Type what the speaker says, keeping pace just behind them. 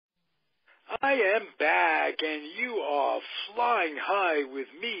I am back, and you are flying high with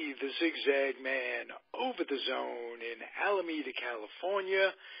me, the Zigzag Man, over the zone in Alameda,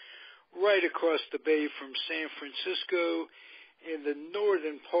 California, right across the bay from San Francisco, in the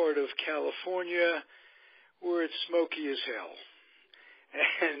northern part of California, where it's smoky as hell.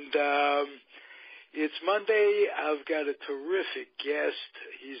 And it's Monday. I've got a terrific guest.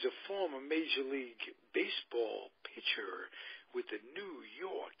 He's a former Major League Baseball pitcher with the New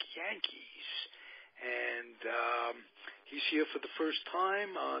York Yankees. And he's here for the first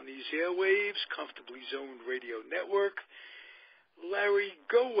time on these airwaves, Comfortably Zoned Radio Network. Larry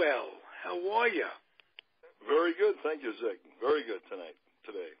Gowell, how are you? Very good. Thank you, Zig. Very good today.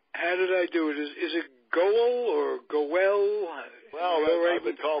 How did I do it? Is it Gowell or Gowell? Well, I've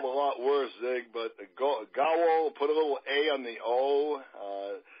been called a lot worse, Zig, but Gowell, put a little A on the O.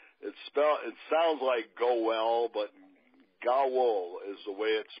 It sounds like Gowell, but Gowell is the way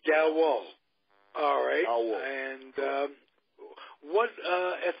it's spelled. Gowell. All right. Gowell. And what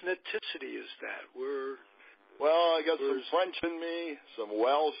ethnicity is that? Well, I got some French in me, some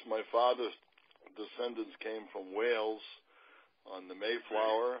Welsh. My father's descendants came from Wales on the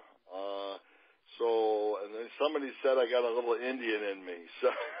Mayflower. And then somebody said I got a little Indian in me. So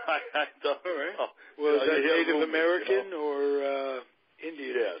I don't know. Well, is that Native American or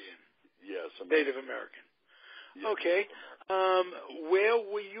Indian? Yes. Yes. Native American. Yes. Okay. Where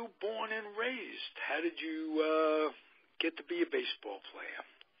were you born and raised? How did you get to be a baseball player?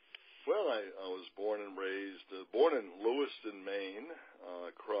 Well, I was born and raised, born in Lewiston, Maine.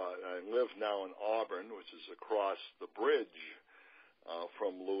 I live now in Auburn, which is across the bridge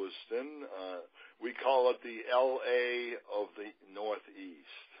from Lewiston. We call it the L.A. of the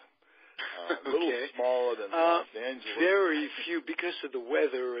Northeast. A little smaller than Los Angeles. Very few, because of the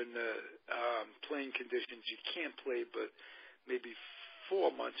weather and the playing conditions, you can't play but maybe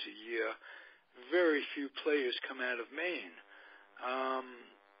 4 months a year. Very few players come out of Maine.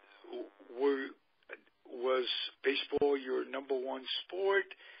 Was baseball your number one sport?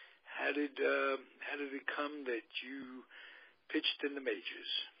 How did it come that you pitched in the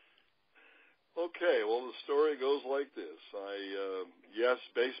majors? Okay, well, the story goes like this. Yes,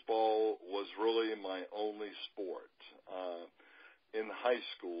 baseball was really my only sport in high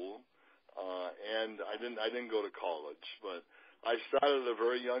school, and I didn't go to college, but I started at a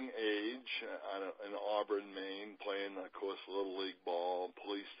very young age in Auburn, Maine, playing, of course, Little League ball,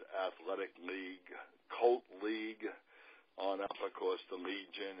 Police Athletic League, Colt League, on up, of course, the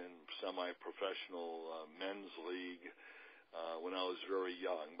Legion and semi-professional men's league when I was very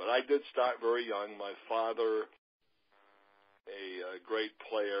young. But I did start very young. My father, a great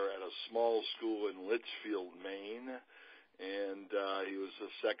player at a small school in Litchfield, Maine, and he was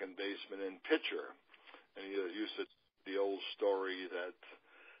a second baseman and pitcher. And he used to the old story that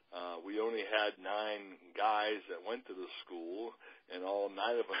we only had 9 guys that went to the school, and all 9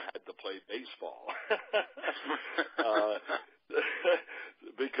 of them had to play baseball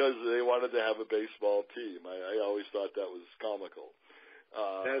because they wanted to have a baseball team. I always thought that was comical.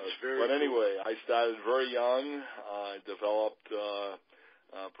 That's very But anyway, I started very young. I developed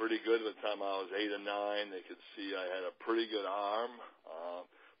pretty good by the time I was 8 or 9. They could see I had a pretty good arm.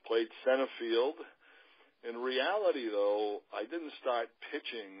 Played center field. In reality, though, I didn't start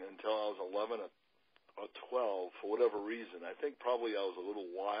pitching until I was 11 or 12 for whatever reason. I think probably I was a little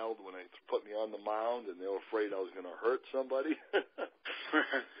wild when they put me on the mound, and they were afraid I was going to hurt somebody.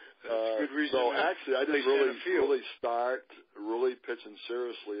 That's a good reason. So actually, I didn't really start really pitching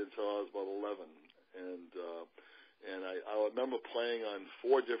seriously until I was about 11. And I remember playing on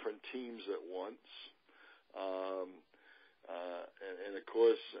 4 different teams at once. And of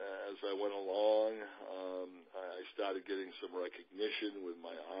course, as I went along, I started getting some recognition with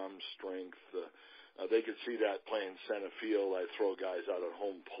my arm strength. They could see that playing center field. I throw guys out at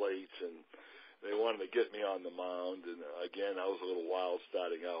home plate, and they wanted to get me on the mound. And again, I was a little wild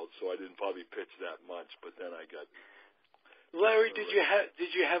starting out, so I didn't probably pitch that much. But then I got. Larry, did you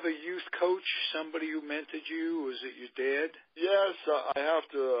have a youth coach, somebody who mentored you? Was it your dad? Yes, I have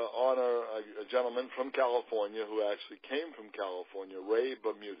to honor a gentleman from California who actually came from California, Ray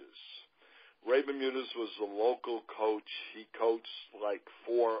Bermudez. Ray Bermudez was the local coach. He coached like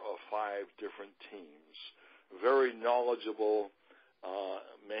 4 or 5 different teams. Very knowledgeable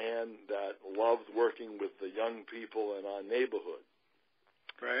man that loved working with the young people in our neighborhood.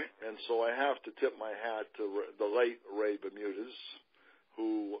 Right. And so I have to tip my hat to the late Ray Bermudez,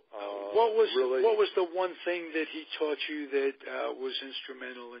 who what was the one thing that he taught you that was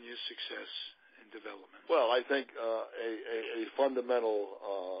instrumental in your success and development? Well, I think a fundamental,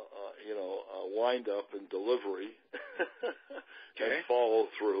 wind up and delivery and follow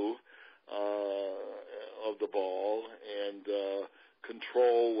through. ball, and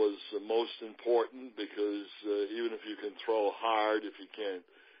control was most important because even if you can throw hard, if you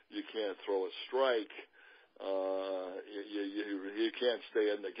can't throw a strike, you can't stay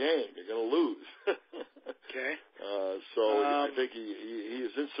in the game. You're going to lose. Okay. So I think he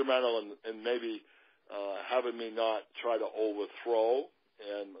is instrumental in maybe having me not try to overthrow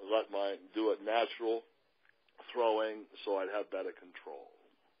and do it natural throwing, so I'd have better control.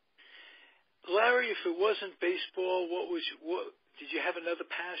 Larry, if it wasn't baseball, what did you have another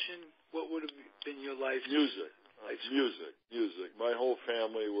passion? What would have been your life? Music. Music. My whole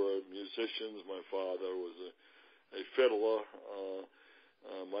family were musicians. My father was a fiddler.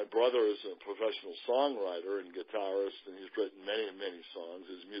 My brother is a professional songwriter and guitarist, and he's written many, many songs.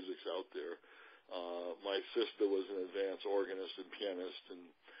 His music's out there. My sister was an advanced organist and pianist, and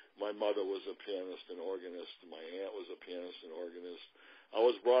my mother was a pianist and organist. My aunt was a pianist and organist. I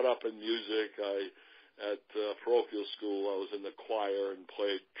was brought up in music. At parochial school, I was in the choir and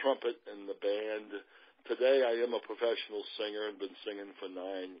played trumpet in the band. Today, I am a professional singer and been singing for 9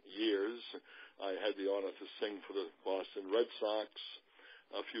 years. I had the honor to sing for the Boston Red Sox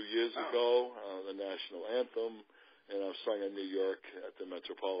a few years ago, the national anthem, and I've sung in New York at the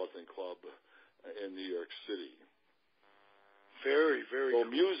Metropolitan Club in New York City. Very, very cool. So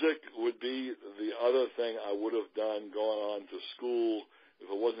music would be the other thing I would have done going on to school. If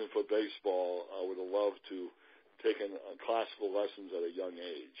it wasn't for baseball, I would have loved to taken classical lessons at a young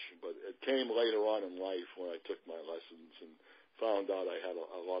age. But it came later on in life when I took my lessons and found out I had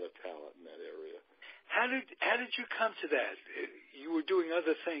a lot of talent in that area. How did you come to that? You were doing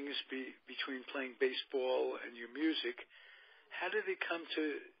other things between playing baseball and your music. How did it come to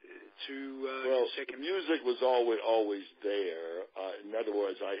well, second? Music was always there. In other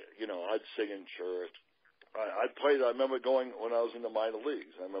words, I'd sing in church. I remember going when I was in the minor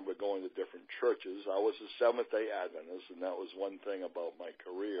leagues. I remember going to different churches. I was a Seventh-day Adventist, and that was one thing about my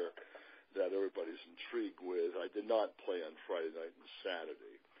career that everybody's intrigued with. I did not play on Friday night and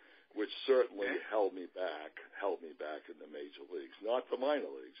Saturday, which certainly held me back in the major leagues. Not the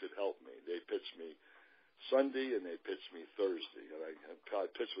minor leagues. It helped me. They pitched me Sunday and they pitched me Thursday, and I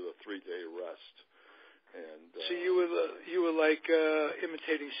pitched with a 3-day rest. And so you were like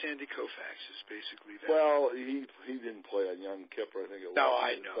imitating Sandy Koufax, is basically that. Well, he didn't play on Young Kipper. I think it was. No,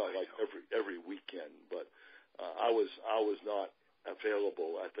 I know. Felt like every weekend, but I was not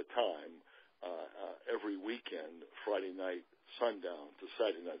available at the time. Every weekend, Friday night sundown to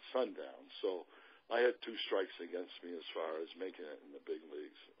Saturday night sundown. So I had 2 strikes against me as far as making it in the big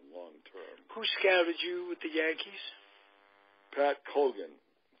leagues long term. Who scouted you with the Yankees? Pat Cogan.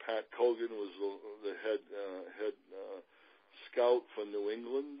 Pat Cogan was the head scout for New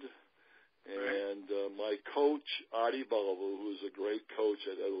England, and my coach Artie Bellevue, who was a great coach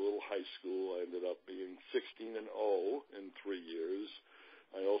at a little high school. I ended up being 16-0 in 3 years.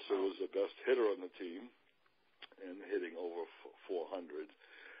 I also was the best hitter on the team and hitting over 400.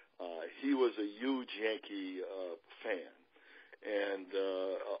 He was a huge Yankee fan. And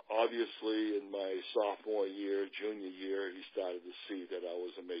obviously in my sophomore year, junior year, he started to see that I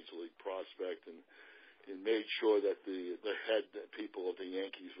was a major league prospect, and he made sure that the head people of the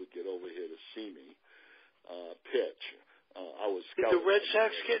Yankees would get over here to see me pitch. I was scouted. Did the Red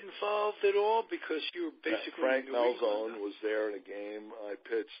Sox get involved at all? Because you were basically Frank Malzone was there in a game. I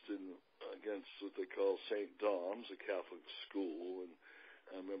pitched against what they call St. Dom's, a Catholic school, and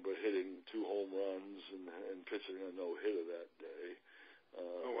I remember hitting 2 home runs and pitching a no-hitter that day.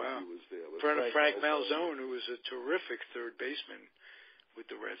 Oh, wow. He was there. In front of Frank Malzone, who was a terrific third baseman with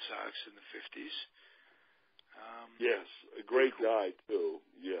the Red Sox in the 50s. Yes, a great guy, too.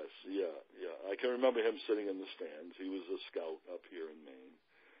 Yes, yeah. I can remember him sitting in the stands. He was a scout up here in Maine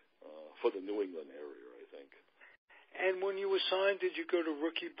for the New England area, I think. And when you were signed, did you go to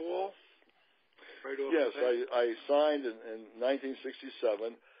rookie ball? Right off yes, the bat? I signed in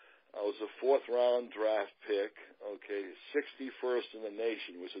 1967. I was a 4th-round draft pick, 61st in the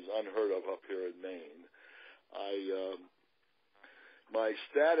nation, which is unheard of up here in Maine. My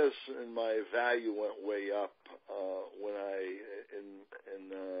status and my value went way up when in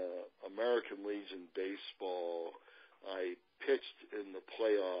American Legion baseball, I pitched in the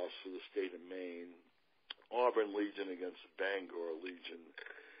playoffs for the state of Maine, Auburn Legion against Bangor Legion.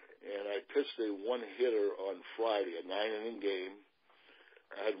 And I pitched a 1-hitter on Friday, a 9-inning game.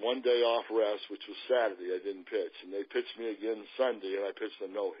 I had 1 day off rest, which was Saturday. I didn't pitch. And they pitched me again Sunday, and I pitched a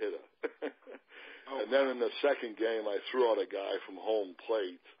no-hitter. And then in the second game, I threw out a guy from home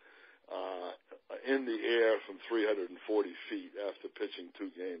plate in the air from 340 feet after pitching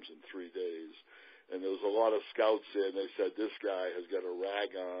 2 games in 3 days. And there was a lot of scouts there, and they said, this guy has got a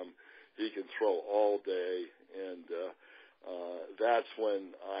rag arm. he can throw all day, and that's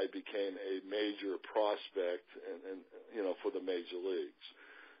when I became a major prospect, and for the major leagues.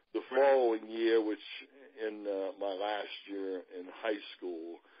 The following year, which in my last year in high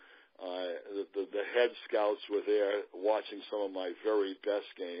school, the head scouts were there watching some of my very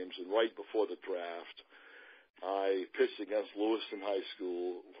best games, and right before the draft, I pitched against Lewiston High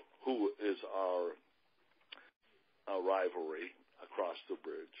School, who is our rivalry across the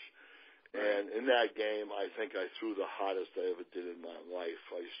bridge. And in that game, I think I threw the hardest I ever did in my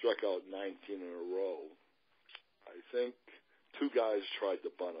life. I struck out 19 in a row. I think 2 guys tried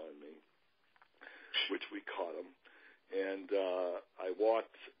to bunt on me, which we caught them. And I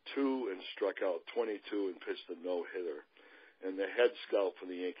walked 2 and struck out 22 and pitched a no-hitter. And the head scout for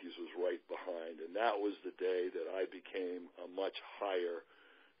the Yankees was right behind. And that was the day that I became a much higher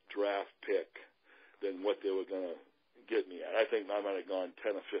draft pick than what they were going to get me at. I think I might have gone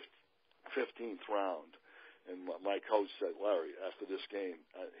 10 or 15th round. And my coach said, Larry, after this game,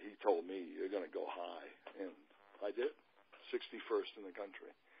 he told me, you're going to go high. And I did. 61st in the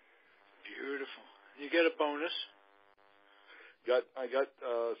country. Beautiful. You get a bonus. I got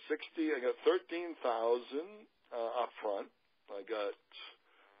 60. I got 13,000 up front. I got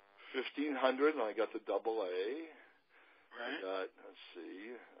 1,500, and I got the double A. Right. I got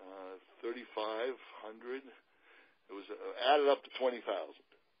 3,500. It was added up to 20,000.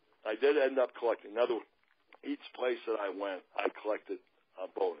 I did end up collecting. In other words, each place that I went, I collected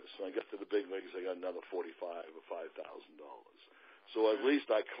a bonus. When I got to the big leagues, I got another $45,000 or $5,000. So at least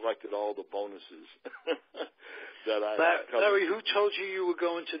I collected all the bonuses that I. Larry, who told you were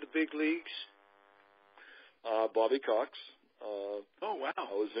going to the big leagues? Bobby Cox. Oh wow!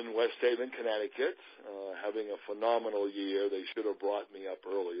 I was in West Haven, Connecticut, having a phenomenal year. They should have brought me up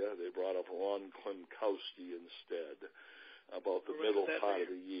earlier. They brought up Ron Klimkowski instead. About the middle part of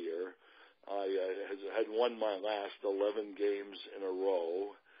the year, I had won my last 11 games in a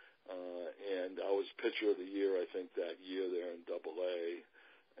row. And I was pitcher of the year, I think, that year there in Double-A.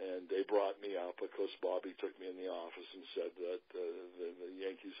 And they brought me up. Of course, Bobby took me in the office and said that the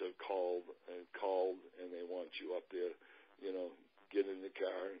Yankees have called, and they want you up there, get in the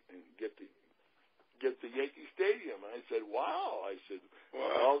car and get the Yankee Stadium. And I said, wow. I said,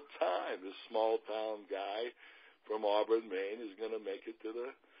 about time. This small-town guy from Auburn, Maine, is going to make it to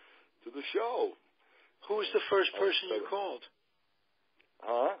the show. Who was the first person you called?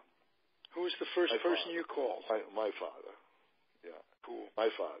 Huh? Who was the first person you called? My father. Yeah. Cool.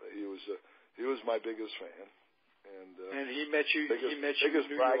 My father. He was my biggest fan. And he met you. Biggest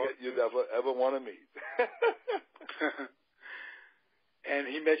braggart you'd ever want to meet. And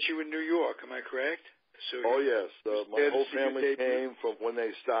he met you in New York. Am I correct? So yes. My whole family came from when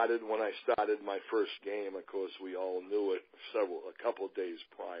I started my first game. Of course, we all knew it a couple of days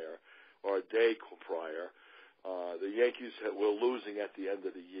prior, or a day prior. The Yankees were losing at the end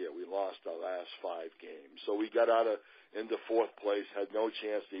of the year. We lost our last 5 games. So we got into 4th place, had no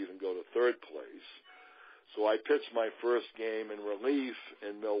chance to even go to 3rd place. So I pitched my first game in relief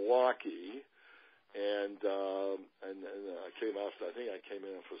in Milwaukee, and I came after. I think I came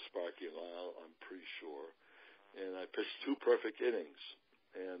in for Sparky Lyle, I'm pretty sure. And I pitched 2 perfect innings.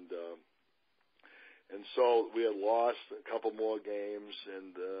 And so we had lost a couple more games,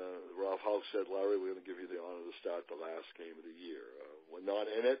 and Ralph Houk said, Larry, we're going to give you the honor to start the last game of the year. We're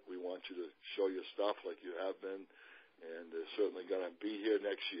not in it. We want you to show your stuff like you have been, and they're certainly going to be here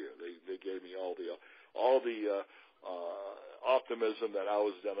next year. They gave me all the optimism that I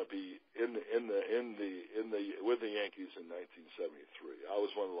was going to be with the Yankees in 1973. I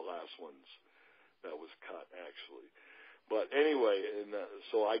was one of the last ones that was cut, actually. But anyway,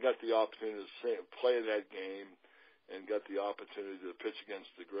 so I got the opportunity to play that game and got the opportunity to pitch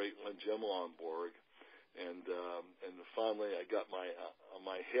against the great Jim Blomberg. And finally I got my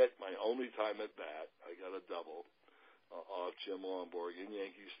hit, my only time at bat. I got a double off Jim Blomberg in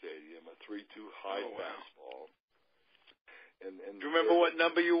Yankee Stadium, a 3-2 high fastball. And do you remember what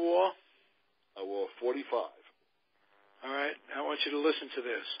number you wore? I wore 45. All right. I want you to listen to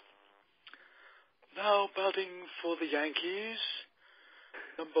this. Now batting for the Yankees,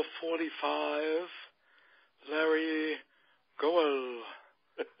 number 45, Larry Gowell,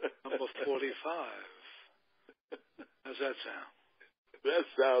 number 45. How's that sound? That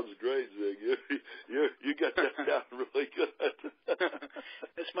sounds great, Zig. You got that down really good.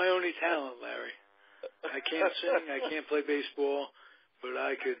 That's my only talent, Larry. I can't sing, I can't play baseball, but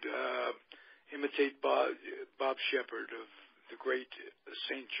I could imitate Bob Shepard of the great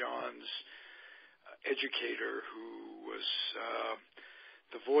St. John's educator, who was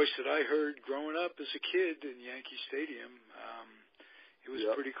the voice that I heard growing up as a kid in Yankee Stadium. It was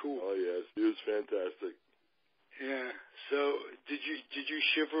Yep. pretty cool. Oh yes, he was fantastic. Yeah. So did you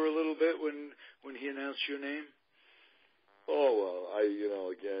shiver a little bit when he announced your name? Oh well,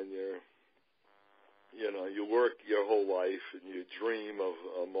 again, you work your whole life and you dream of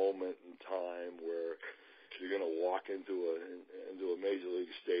a moment in time where you're going to walk into a major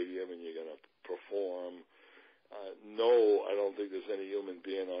league stadium and you're going to perform. No, I don't think there's any human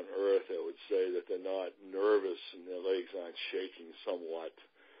being on earth that would say that they're not nervous and their legs aren't shaking somewhat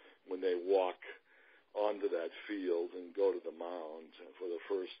when they walk onto that field and go to the mound for the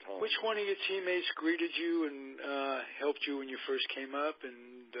first time. Which one of your teammates greeted you and helped you when you first came up,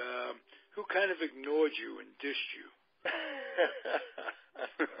 and who kind of ignored you and dissed you?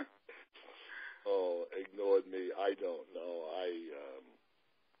 Oh, ignored me. I don't know.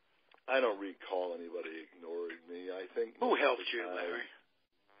 I don't recall anybody ignoring me. I think who helped you, Larry?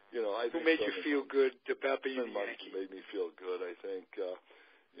 I who think made you feel good about being a Yankee? Made me feel good. I think.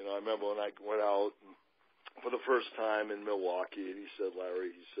 I remember when I went out for the first time in Milwaukee, and he said,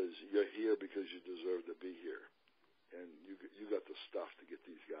 "Larry," he says, "you're here because you deserve to be here, and you got the stuff to get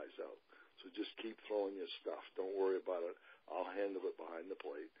these guys out. So just keep throwing your stuff. Don't worry about it. I'll handle it behind the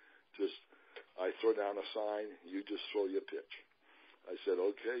plate. I throw down a sign. You just throw your pitch." I said,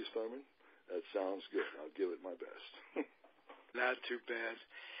 "Okay, Thurman, that sounds good. I'll give it my best." Not too bad.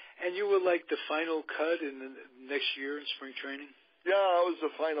 And you were like the final cut in the next year in spring training? Yeah, I was the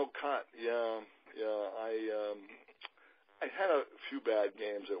final cut. Yeah. I had a few bad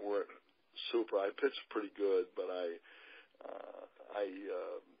games that weren't super. I pitched pretty good, but I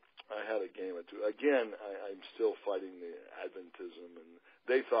had a game or two. Again, I'm still fighting the Adventism, and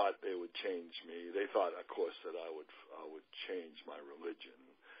they thought they would change me. They thought, of course, that I would change my religion.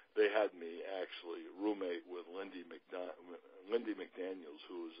 They had me actually roommate with Lindy McDaniels,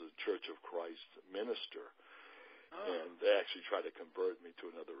 who was a Church of Christ minister, and they actually tried to convert me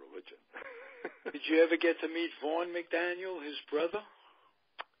to another religion. Did you ever get to meet Vaughn McDaniel, his brother?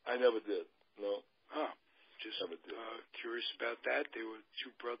 I never did. No. Oh, just curious about that. They were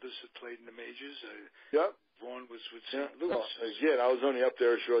two brothers that played in the majors. Yep. Vaughn was with St. Louis. Well, again, I was only up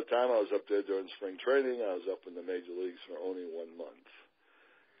there a short time. I was up there during spring training. I was up in the major leagues for only 1 month.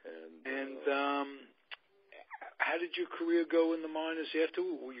 And how did your career go in the minors after?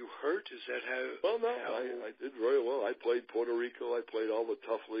 Were you hurt? Is that how? Well, no, I did very well. I played Puerto Rico. I played all the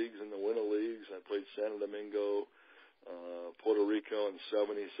tough leagues and the winter leagues. I played Santo Domingo, Puerto Rico in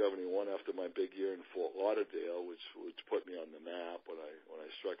 70, 71 after my big year in Fort Lauderdale, which put me on the map when I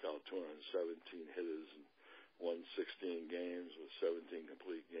struck out 217 hitters and won 16 games with 17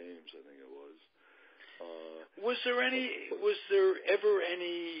 complete games, I think it was. Was there ever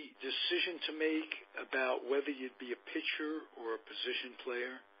any decision to make about whether you'd be a pitcher or a position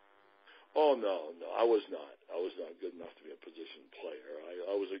player? Oh, no, I was not. I was not good enough to be a position player.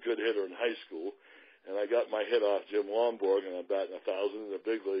 I was a good hitter in high school, and I got my hit off Jim Blomberg, and I'm batting 1,000 in the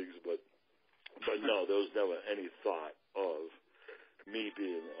big leagues, but no, there was never any thought of me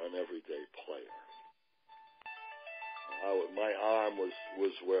being an everyday player. My arm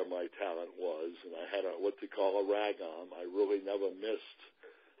was where my talent was, and I had what they call a rag arm. I really never missed,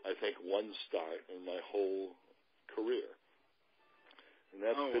 I think, one start in my whole career. And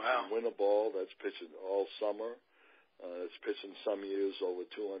that's pitching winter ball. That's pitching all summer. That's pitching some years over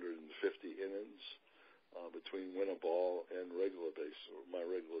 250 innings between winter ball and regular base. My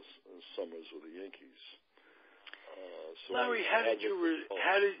regular summers with the Yankees. So Larry, how did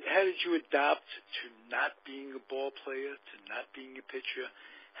you adapt to not being a ball player, to not being a pitcher?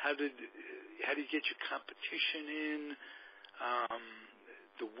 How did you get your competition in?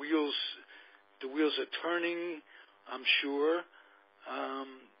 The wheels are turning, I'm sure.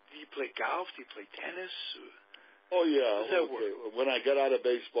 Do you play golf? Do you play tennis? Oh yeah. Okay. When I got out of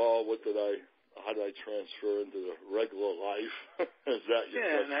baseball, how did I transfer into the regular life? Is that your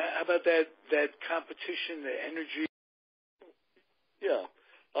question? And how about that competition, the energy? Yeah,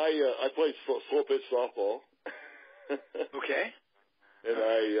 I played slow pitch softball. Okay. And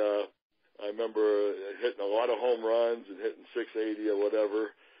I remember hitting a lot of home runs and hitting 680 or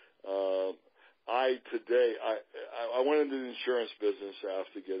whatever. I went into the insurance business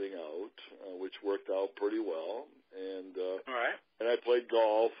after getting out, which worked out pretty well. And all right. And I played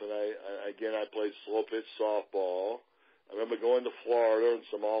golf, and I played slow pitch softball. I remember going to Florida and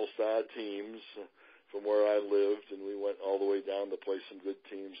some all-star teams from where I lived, and we went all the way down to play some good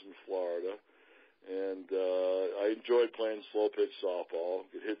teams in Florida. And I enjoyed playing slow pitch softball.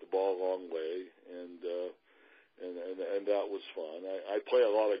 Could hit the ball a long way, and that was fun. I play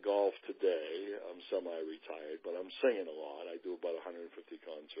a lot of golf today. I'm semi-retired, but I'm singing a lot. I do about 150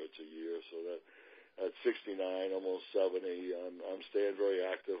 concerts a year, so that at 69, almost 70. I'm staying very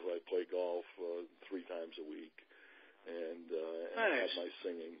active. I play golf 3 times a week, and I have my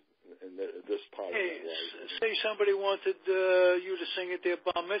singing in this part of my life. Say somebody wanted you to sing at their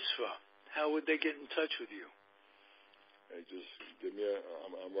bar mitzvah. How would they get in touch with you? Hey, just give me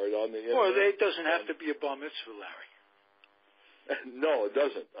I'm right on the internet. Or it doesn't have to be a bar mitzvah, Larry. No, it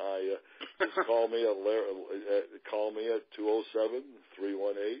doesn't. Just call me at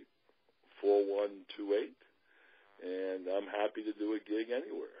 207-318-4128, and I'm happy to do a gig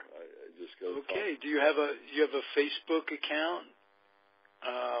anywhere. I just go. Okay. Do you have a Facebook account?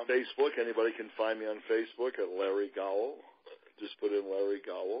 Facebook. Anybody can find me on Facebook at Larry Gowell. Just put in Larry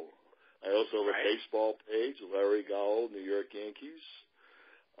Gowell. I also have a baseball page, Larry Gowell, New York Yankees.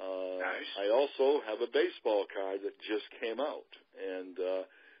 Nice. I also have a baseball card that just came out, and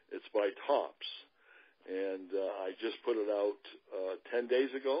it's by Topps. And I just put it out 10 days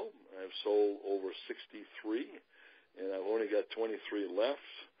ago. I've sold over 63, and I've only got 23 left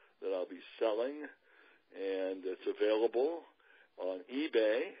that I'll be selling, and it's available on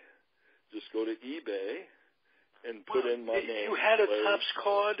eBay. Just go to eBay and put in my name. You had a Topps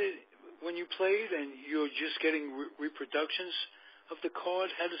card when you played, and you're just getting reproductions of the card?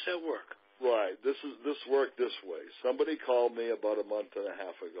 How does that work? Right. This worked this way. Somebody called me about a month and a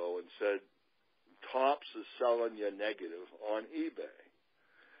half ago and said, Topps is selling your negative on eBay.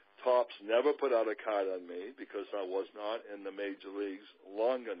 Topps never put out a card on me because I was not in the major leagues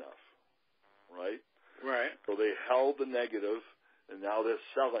long enough. Right? Right. So they held the negative, and now they're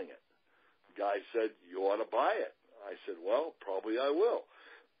selling it. The guy said, you ought to buy it. I said, well, probably I will.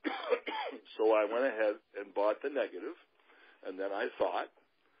 So I went ahead and bought the negative. And then I thought,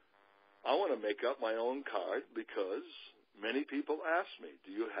 I want to make up my own card because many people ask me, do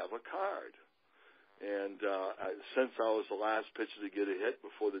you have a card? And since I was the last pitcher to get a hit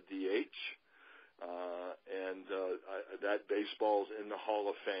before the DH, that baseball's in the Hall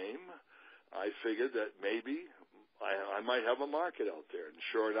of Fame, I figured that maybe I might have a market out there. And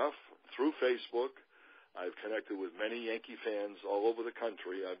sure enough, through Facebook, I've connected with many Yankee fans all over the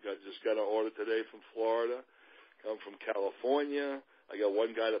country. I've just got an order today from Florida. Come from California. I got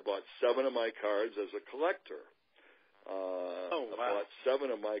one guy that bought 7 of my cards as a collector. Wow. I bought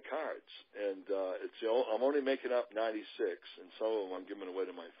 7 of my cards, and I'm only making up 96, and some of them I'm giving away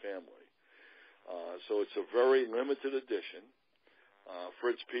to my family. So it's a very limited edition.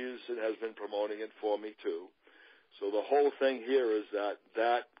 Fritz Peterson has been promoting it for me too. So the whole thing here is that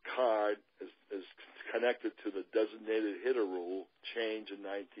card is connected to the designated hitter rule change in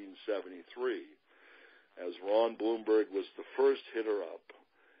 1973. As Ron Blomberg was the first hitter up,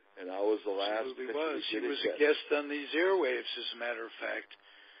 and I was the last. Absolutely was. He was a guest on these airwaves, as a matter of fact.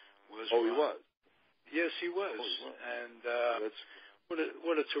 He was? Yes, he was. Oh, he was. And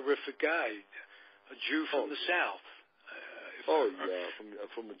what a terrific guy, a Jew from the South.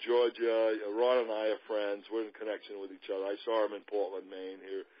 From Georgia. Ron and I are friends. We're in connection with each other. I saw him in Portland, Maine,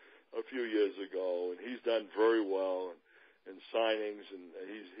 here a few years ago, and he's done very well. In signings, and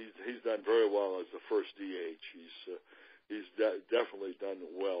he's done very well as the first DH. He's definitely done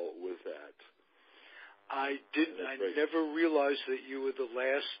well with that. I never realized that you were the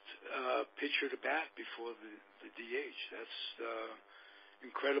last pitcher to bat before the DH. That's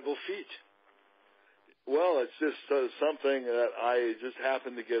incredible feat. Well, it's just something that I just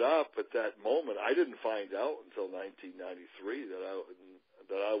happened to get up at that moment. I didn't find out until 1993 that I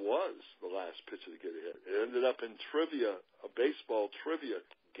was the last pitcher to get a hit. It ended up in trivia, a baseball trivia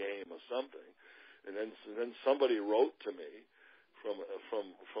game or something, and then somebody wrote to me from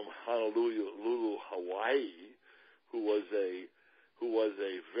Honolulu, Hawaii, who was a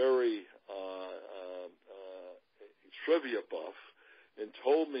very trivia buff, and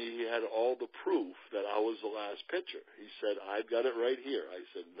told me he had all the proof that I was the last pitcher. He said, I've got it right here. I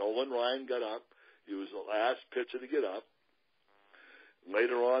said, Nolan Ryan got up. He was the last pitcher to get up.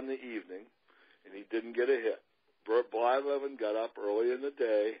 Later on in the evening, and he didn't get a hit. Bert Blyleven got up early in the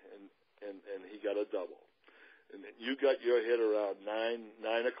day, and he got a double. And you got your hit around 9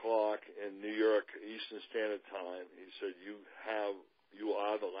 o'clock in New York Eastern Standard Time. He said, you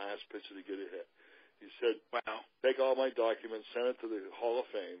are the last pitcher to get a hit. He said, wow, take all my documents, send it to the Hall of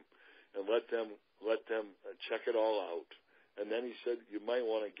Fame, and let them check it all out. And then he said, you might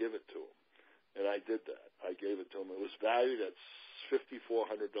want to give it to him. And I did that. I gave it to him. It was valued at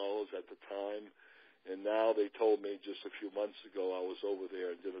 $5,400 at the time, and now they told me just a few months ago I was over there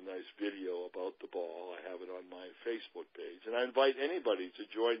and did a nice video about the ball. I have it on my Facebook page, and I invite anybody to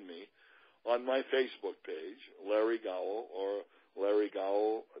join me on my Facebook page, Larry Gowell or Larry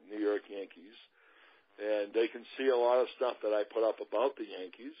Gowell, New York Yankees. And they can see a lot of stuff that I put up about the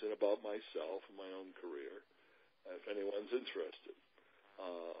Yankees and about myself and my own career, if anyone's interested.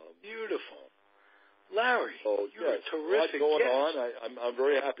 Beautiful. Larry, you're a terrific a lot going guest. on. I'm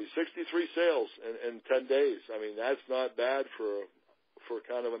very happy. 63 sales in 10 days. I mean, that's not bad for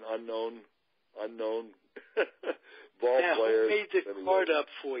kind of an unknown ball player. Who made the card up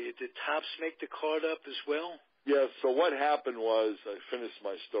for you? Did Topps make the card up as well? Yes. So what happened was, I finished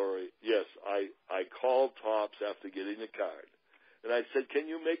my story. Yes, I called Topps after getting the card, and I said, "Can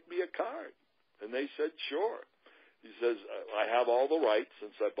you make me a card?" And they said, "Sure." He says, "I have all the rights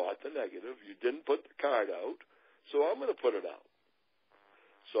since I bought the negative. You didn't put the card out, so I'm going to put it out."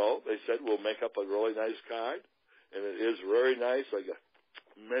 So they said, "We'll make up a really nice card," and it is very nice. I got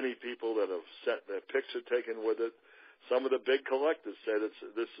many people that have sent their picture taken with it. Some of the big collectors said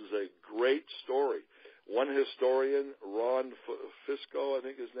this is a great story. One historian, Ron Fisco, I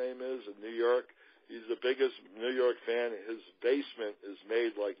think his name is, in New York, he's the biggest New York fan. His basement is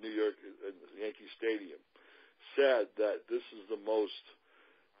made like New York Yankee Stadium. Said that this is the most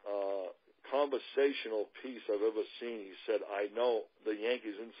conversational piece I've ever seen. He said, "I know the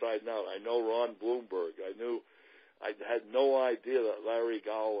Yankees inside and out. I know Ron Blomberg. I had no idea that Larry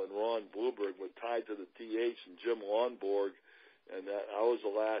Gowell and Ron Blomberg were tied to the DH and Jim Blomberg, and that I was the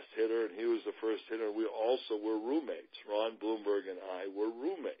last hitter and he was the first hitter. We also were roommates. Ron Blomberg and I were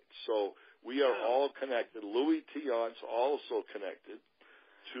roommates. So we are all connected. Louis Tion's also connected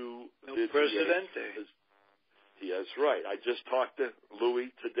to the Presidente. DH. Yes, right. I just talked to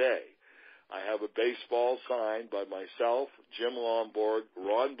Louis today. I have a baseball signed by myself, Jim Blomberg,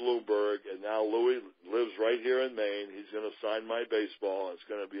 Ron Blomberg, and now Louis lives right here in Maine. He's going to sign my baseball. It's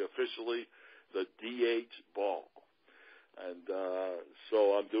going to be officially the DH ball. And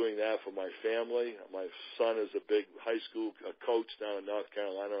so I'm doing that for my family. My son is a big high school coach down in North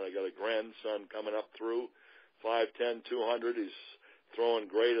Carolina, and I got a grandson coming up through, 5'10", 200. He's throwing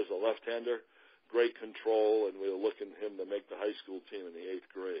great as a left-hander. Great control, and we're looking him to make the high school team in the 8th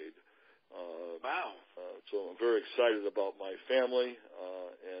grade. Wow. So I'm very excited about my family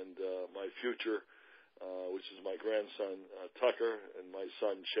and my future, which is my grandson, Tucker, and my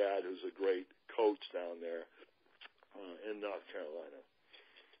son, Chad, who's a great coach down there in North Carolina.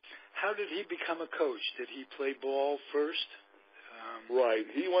 How did he become a coach? Did he play ball first? Right.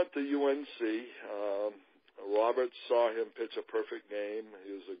 He went to UNC. Robert saw him pitch a perfect game.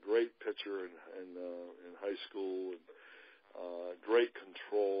 He was a great pitcher in high school. Great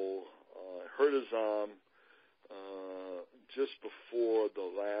control. Hurt his arm just before the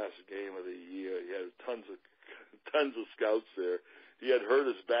last game of the year. He had tons of scouts there. He had hurt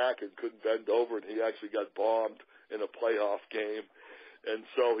his back and couldn't bend over, and he actually got bombed in a playoff game. And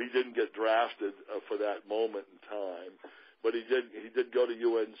so he didn't get drafted for that moment in time. But he did go to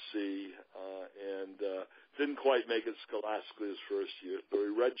UNC and didn't quite make it scholastically his first year. So he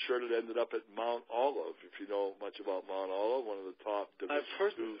redshirted, ended up at Mount Olive, if you know much about Mount Olive, one of the top Division I've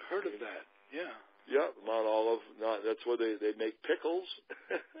heard of that, yeah. Yeah, Mount Olive. That's where they make pickles.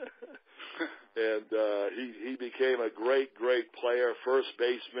 And he became a great player, first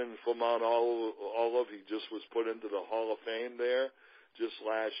baseman for Mount Olive. He just was put into the Hall of Fame there just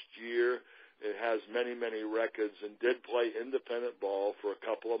last year. It has many records and did play independent ball for a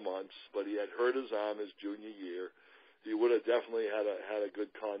couple of months, but he had hurt his arm his junior year. He would have definitely had a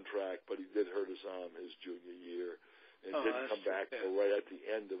good contract, but he did hurt his arm his junior year and didn't come back till right at the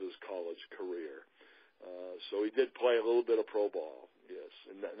end of his college career. So he did play a little bit of pro ball, yes.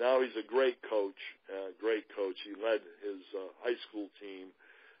 And now he's a great coach. He led his high school team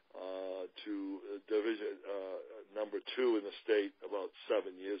to Division number 2 in the state about 7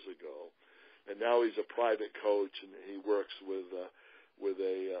 years ago. And now he's a private coach, and he works with a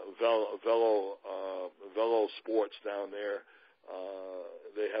Velo Sports down there.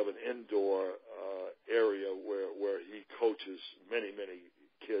 They have an indoor area where he coaches many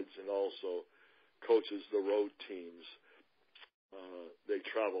kids and also coaches the road teams. They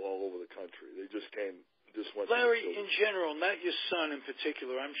travel all over the country. They just went. Larry, in general, not your son in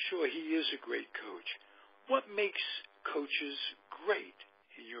particular, I'm sure he is a great coach. What makes coaches great,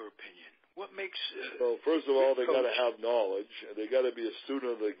 in your opinion? What makes well, first of all, they got to have knowledge. They got to be a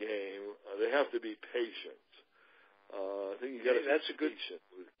student of the game. They have to be patient. I think you got to be patient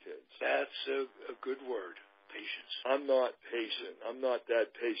with kids. That's a good word, patience. I'm not patient. I'm not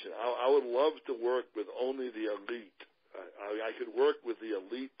that patient. I would love to work with only the elite. I could work with the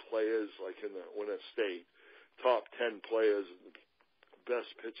elite players, like in a state, top 10 players,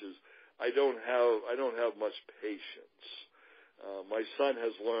 best pitchers. I don't have much patience. My son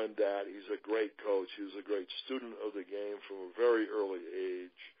has learned that. He's a great coach. He was a great student of the game from a very early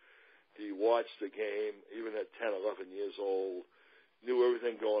age. he watched the game, even at 10, 11 years old, knew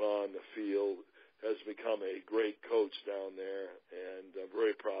everything going on in the field, has become a great coach down there, and I'm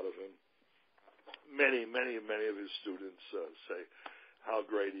very proud of him. Many of his students say how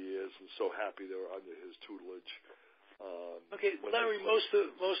great he is and so happy they were under his tutelage. Okay, Larry,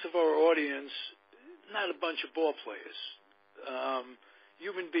 most of our audience, not a bunch of ball players,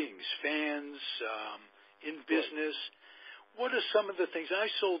 human beings, fans, in business. Right. What are some of the things? I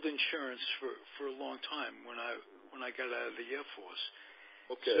sold insurance for a long time when I got out of the Air Force.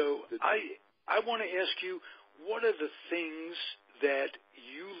 Okay. So I want to ask you, what are the things that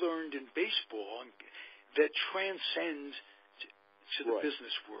you learned in baseball that transcend to the right.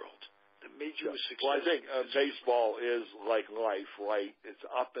 business world that made you a success? Well, I think baseball is like life, right? It's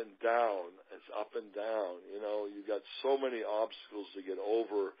up and down. It's up and down. You know, you got so many obstacles to get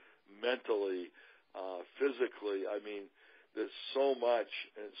over mentally, physically. I mean, there's so much.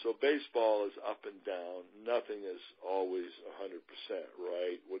 And so baseball is up and down. Nothing is always 100%,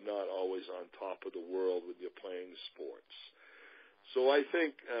 right? We're not always on top of the world when you're playing sports. So I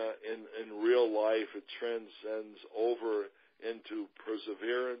think in real life it transcends over into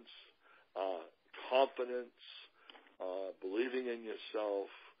perseverance, confidence, believing in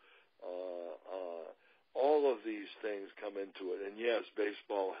yourself. All of these things come into it. And yes,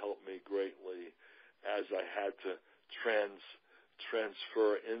 baseball helped me greatly as I had to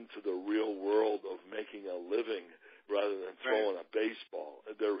transfer into the real world of making a living rather than throwing a baseball.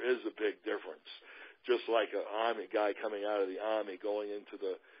 There is a big difference. Just like an Army guy coming out of the Army going into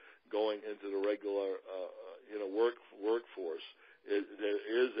the regular workforce, there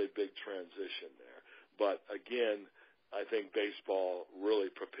is a big transition there. But again, I think baseball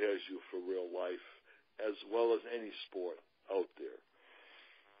really prepares you for real life as well as any sport out there.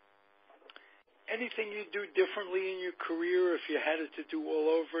 Anything you do differently in your career if you had it to do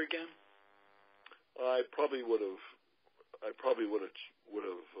all over again? I probably would have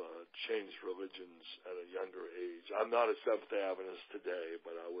changed religions at a younger age. I'm not a Seventh-day Adventist today,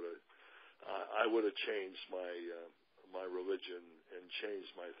 but I would have changed my religion and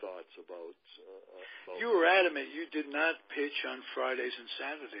changed my thoughts about. You were adamant you did not pitch on Fridays and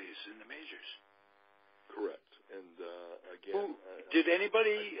Saturdays in the majors. Correct. And again, did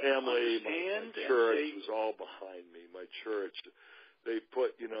anybody family, understand? My church was all behind me. My church, they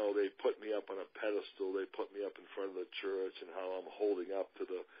put me up on a pedestal. They put me up in front of the church, and how I'm holding up to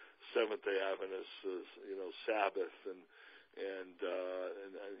the Seventh-day Adventists, Sabbath, and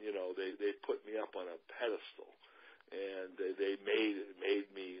they put me up on a pedestal, and they made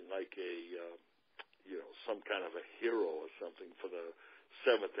me like a some kind of a hero or something for the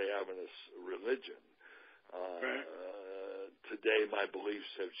Seventh-day Adventist religion. Today my beliefs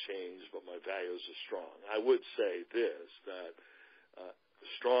have changed, but my values are strong. I would say this, that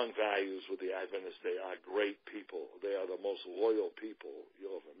strong values with the Adventist, they are great people. They are the most loyal people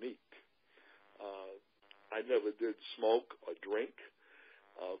you'll ever meet. I never did smoke or drink.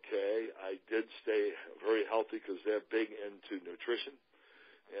 Okay, I did stay very healthy because they're big into nutrition.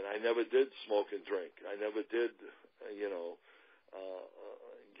 And I never did smoke and drink. I never did,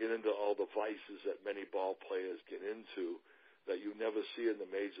 get into all the vices that many ball players get into that you never see in the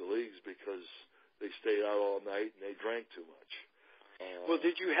major leagues because they stayed out all night and they drank too much. Well,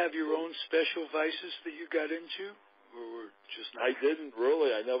 did you have your own special vices that you got into, or just not? I didn't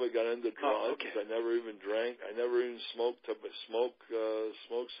really. I never got into drugs. Oh, okay. I never even drank. I never even smoked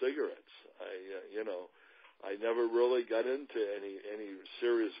cigarettes. I never really got into any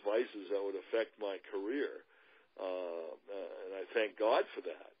serious vices that would affect my career. And I thank God for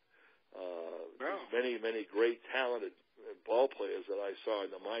that. Many great talented ball players that I saw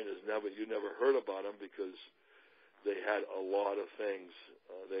in the minors, you never heard about them because they had a lot of things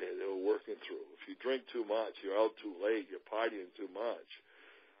they were working through. If you drink too much, you're out too late, you're partying too much,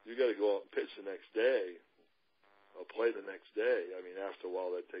 you got to go out and pitch the next day or play the next day. I mean, after a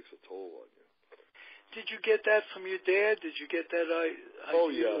while, that takes a toll on you. Did you get that from your dad? Did you get that idea? Oh,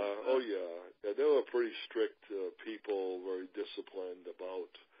 yeah. They were pretty strict people, very disciplined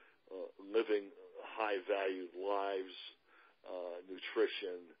about living high-valued lives,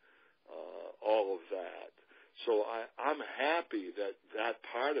 nutrition, all of that. So I'm happy that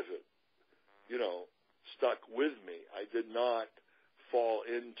part of it, stuck with me. I did not fall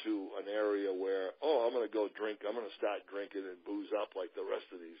into an area where, I'm going to go drink. I'm going to start drinking and booze up like the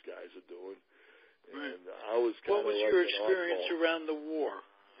rest of these guys are doing. Right. And I was kind of What was your experience around the war?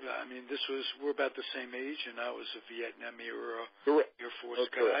 I mean, we're about the same age, and I was a Vietnam era Air Force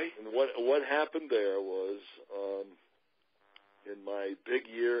guy. And what happened there was, in my big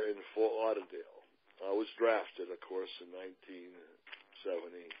year in Fort Lauderdale, I was drafted, of course, in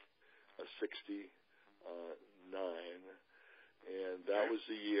 1970. '69. And that was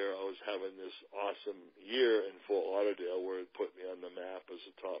the year I was having this awesome year in Fort Lauderdale where it put me on the map as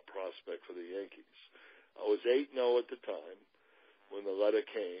a top prospect for the Yankees. I was 8-0 at the time when the letter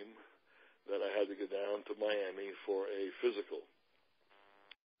came that I had to go down to Miami for a physical.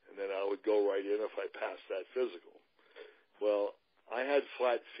 And then I would go right in if I passed that physical. Well, I had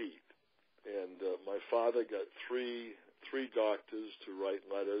flat feet, and my father got three doctors to write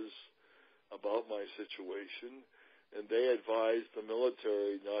letters about my situation, and they advised the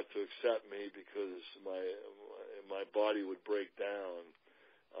military not to accept me because my body would break down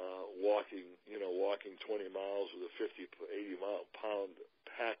walking 20 miles with a 50, 80-pound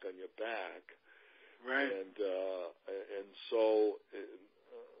pack on your back. Right. And so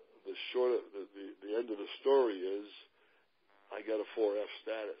the end of the story is I got a 4F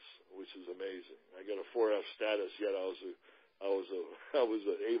status, which is amazing. I got a 4F status, yet I was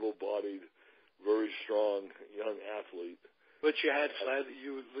an able-bodied, very strong young athlete. But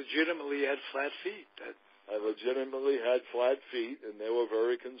you legitimately had flat feet. I legitimately had flat feet, and they were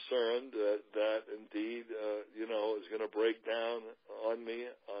very concerned that indeed, it was going to break down on me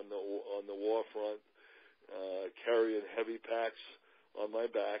on the war front, carrying heavy packs on my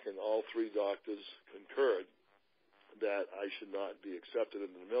back, and all three doctors concurred that I should not be accepted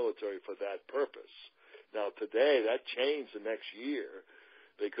into the military for that purpose. Now, today, that changed the next year.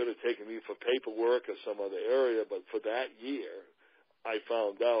 They could have taken me for paperwork or some other area, but for that year, I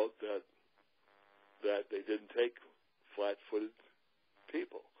found out that they didn't take flat-footed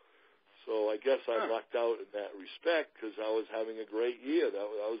people. So I guess I lucked out in that respect because I was having a great year.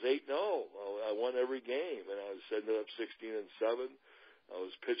 I was 8-0. I won every game, and I ended up 16-7. I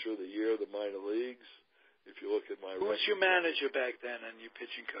was pitcher of the year of the minor leagues. If you look at my Who was your manager back then and your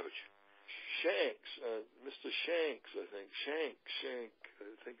pitching coach? Shanks, Mr. Shanks, I think. Shank.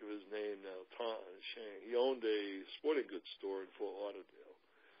 I think of his name now. Tom Shank. He owned a sporting goods store in Fort Lauderdale.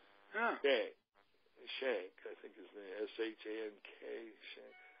 Huh. Shank, I think his name. Shank.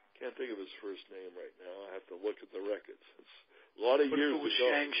 Can't think of his first name right now. I have to look at the records. It's a lot of years ago. If it was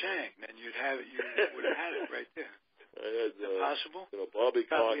Shang, then you would have had it right there. I had possible? Bobby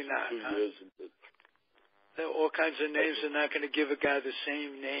Cox Probably not, 2 years. There are all kinds of names. They're not going to give a guy the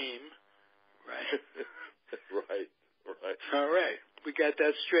same name, right? Right. All right. We got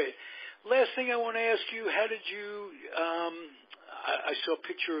that straight. Last thing I want to ask you, how did you, I saw a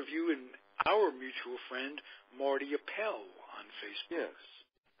picture of you and our mutual friend, Marty Appel, on Facebook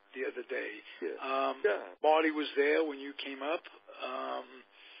the other day. Yes. Marty was there when you came up.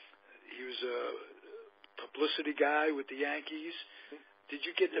 He was a publicity guy with the Yankees. Did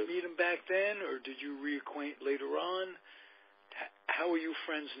you get to meet him back then, or did you reacquaint later on? How are you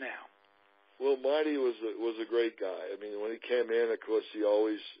friends now? Well, Marty was a great guy. I mean, when he came in, of course, he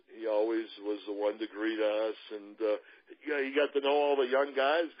always was the one to greet us, and he got to know all the young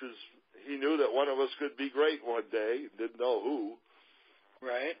guys because he knew that one of us could be great one day. Didn't know who.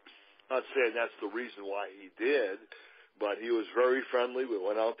 Right. Not saying that's the reason why he did, but he was very friendly. We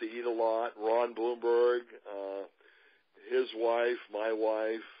went out to eat a lot. Ron Blomberg, his wife, my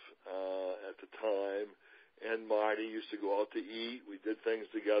wife at the time, and Marty used to go out to eat. We did things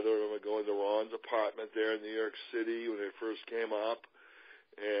together. I remember going to Ron's apartment there in New York City when they first came up,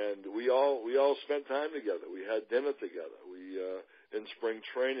 and we all spent time together. We had dinner together. We in spring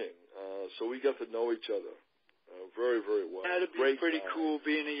training, so we got to know each other very, very well. That'd be pretty cool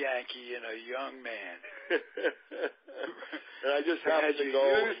being a Yankee and a young man. And I just happened to go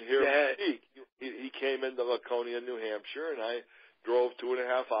and hear him speak. He came into Laconia, New Hampshire, and I drove 2.5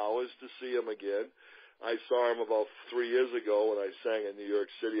 hours to see him again. I saw him about 3 years ago when I sang in New York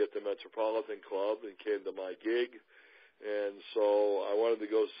City at the Metropolitan Club and came to my gig. And so I wanted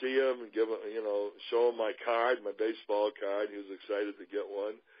to go see him and give him, show him my card, my baseball card. He was excited to get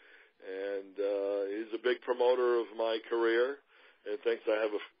one. And he's a big promoter of my career and thinks I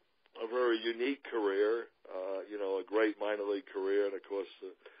have a very unique career, a great minor league career. And, of course,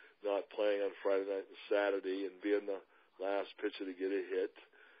 not playing on Friday night and Saturday and being the last pitcher to get a hit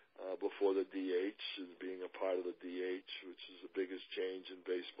before the DH and being a part of the DH, which is the biggest change in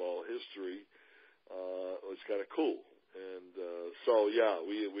baseball history, was kind of cool. And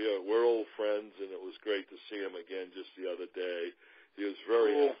we're old friends, and it was great to see him again just the other day. He was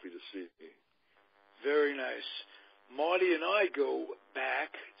very happy to see me. Very nice. Marty and I go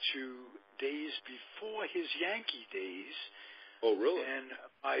back to days before his Yankee days. Oh, really? And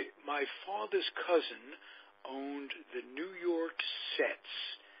my father's cousin owned the New York Sets.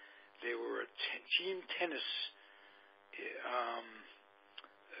 They were a team tennis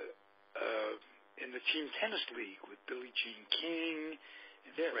in the team tennis league with Billie Jean King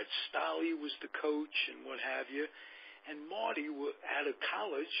and Fred Stolle was the coach and what have you. And Marty, out of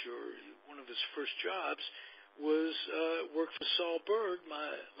college, or one of his first jobs, was worked for Saul Berg,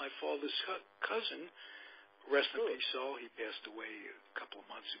 my father's cousin. Rest in peace, Saul. He passed away a couple of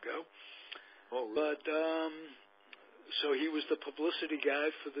months ago. Oh, really? But so he was the publicity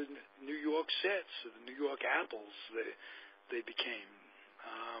guy for the New York sets, the New York Apples. They became.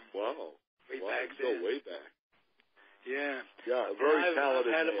 Wow. Back then. Go way back. Yeah. Yeah, very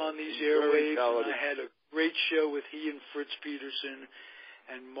talented. I've had him on these airwaves, and I had a great show with he and Fritz Peterson,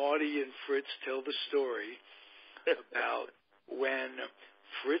 and Marty and Fritz tell the story about when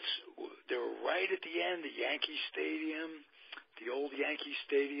Fritz, they were right at the end, the Yankee Stadium, the old Yankee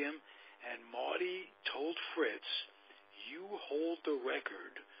Stadium, and Marty told Fritz, "You hold the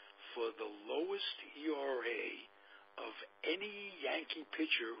record for the lowest ERA of any Yankee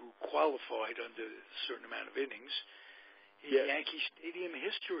pitcher who qualified under a certain amount of innings in Yankee Stadium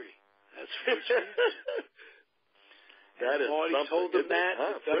history." That's Fritz Peterson. That is Marty told him that.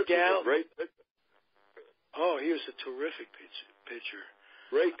 Fritz was a great pitcher. Oh, he was a terrific pitcher.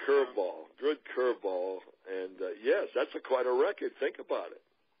 Great curveball, good curveball, and yes, that's quite a record. Think about it.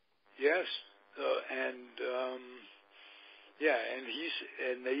 Yes, and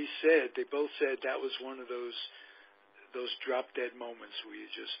they both said that was one of those drop dead moments where you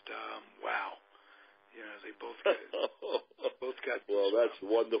just wow, they both got. Well, that's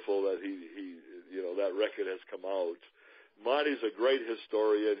wonderful that he that record has come out. Marty's a great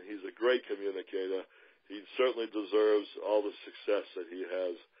historian. He's a great communicator. He certainly deserves all the success that he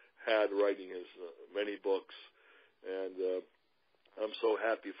has had writing his many books, and I'm so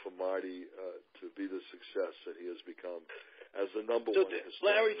happy for Marty to be the success that he has become as the number one historian.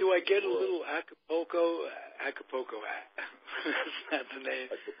 Larry, do I get a little Acapulco? That's not the name.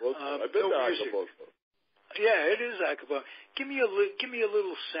 Acapulco. I've been to Acapulco. Yeah, it is Acapulco. Give me a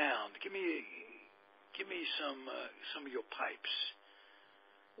little sound. Give me some of your pipes.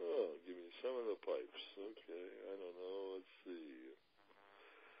 Oh, give me some of the pipes. Okay, I don't know. Let's see.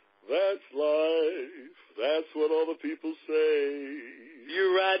 That's life. That's what all the people say.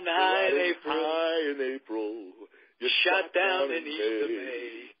 You're riding high in April. High in April. You're shot down in Easter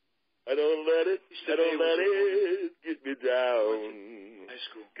May. I don't let it get me down. High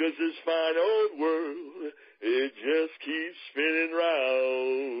school. 'Cause this fine old world, it just keeps spinning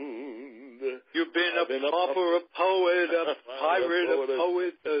round. You've been a pauper, a poet, a pirate, a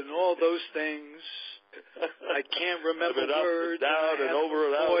poet, and all those things. I can't remember words. Down and over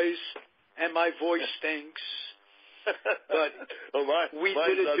and out. Voice, and my voice stinks. But we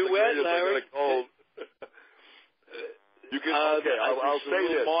did a duet, Larry. You can I'll say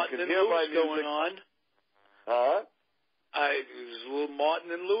this. Martin you can and hear Lewis my music going on. Huh? There's a little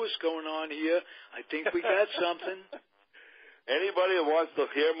Martin and Lewis going on here. I think we got something. Anybody who wants to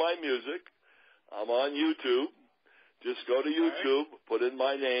hear my music, I'm on YouTube. Just go to YouTube, put in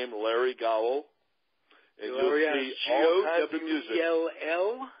my name, Larry Gowell, and you'll see all kinds of music.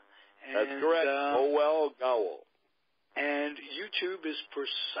 Gowell. That's correct. Gowell. And YouTube is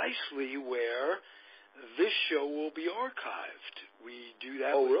precisely where this show will be archived. We do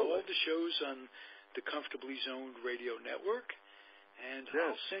that with all the shows on the Comfortably Zoned Radio Network, and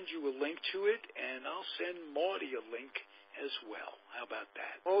I'll send you a link to it, and I'll send Marty a link as well. How about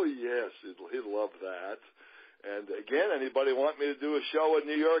that? Oh, yes, he'd love that. And again, anybody want me to do a show in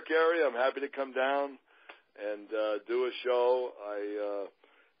New York area, I'm happy to come down and do a show.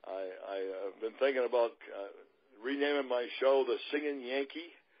 I've been thinking about renaming my show the Singing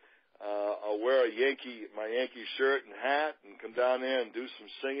Yankee. I'll wear my Yankee shirt and hat and come down there and do some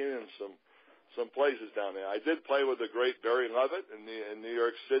singing in some places down there. I did play with the great Barry Levitt in New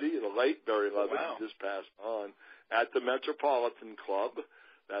York City, the late Barry Levitt, who just passed on, at the Metropolitan Club.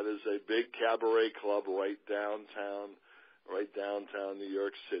 That is a big cabaret club right downtown New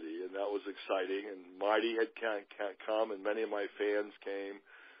York City, and that was exciting. And Marty had come, and many of my fans came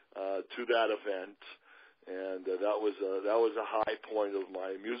to that event, and that was a high point of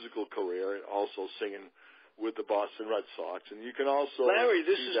my musical career, and also singing with the Boston Red Sox. And you can also Larry,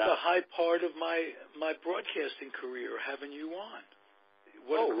 this is the high part of my broadcasting career, having you on.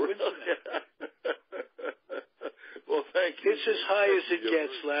 What a coincidence. Well, thank you. It's as high as it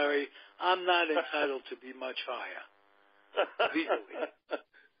gets, Larry. I'm not entitled to be much higher. Legally.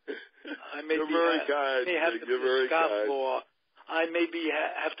 I may You're very kind. have to be a scofflaw. I may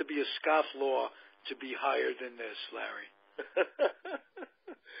have to be a scofflaw to be higher than this, Larry.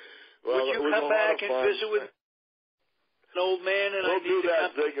 Well, would you come back and visit with an old man? And we'll do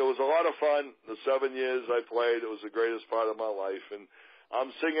that, Dick. It was a lot of fun. The 7 years I played, it was the greatest part of my life, and I'm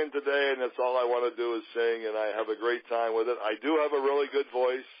singing today, and that's all I want to do is sing, and I have a great time with it. I do have a really good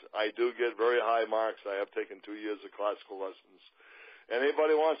voice. I do get very high marks. I have taken 2 years of classical lessons.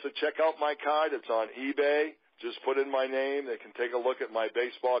 Anybody wants to check out my card, it's on eBay. Just put in my name. They can take a look at my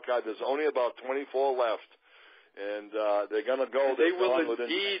baseball card. There's only about 24 left, and they're going to go. They will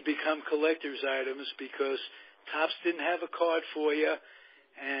indeed become collector's items because Topps didn't have a card for you.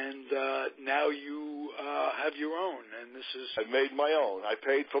 And now you have your own, and this is... I made my own. I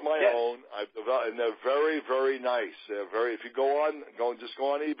paid for my own, and they're very, very nice. They're very. If you go on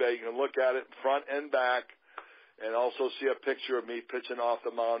eBay, you can look at it front and back, and also see a picture of me pitching off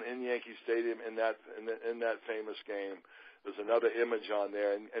the mound in Yankee Stadium in that famous game. There's another image on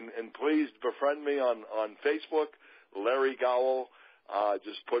there, and please befriend me on Facebook, Larry Gowell.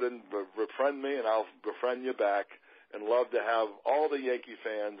 Just put in befriend me, and I'll befriend you back. And love to have all the Yankee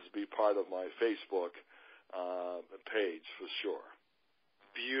fans be part of my Facebook page for sure.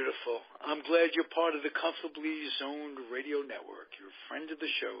 Beautiful. I'm glad you're part of the Comfortably Zoned Radio Network. You're a friend of the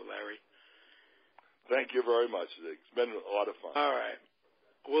show, Larry. Thank you very much. It's been a lot of fun. All right.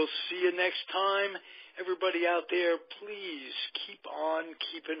 We'll see you next time. Everybody out there, please keep on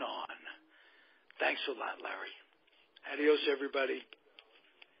keeping on. Thanks a lot, Larry. Adios, everybody.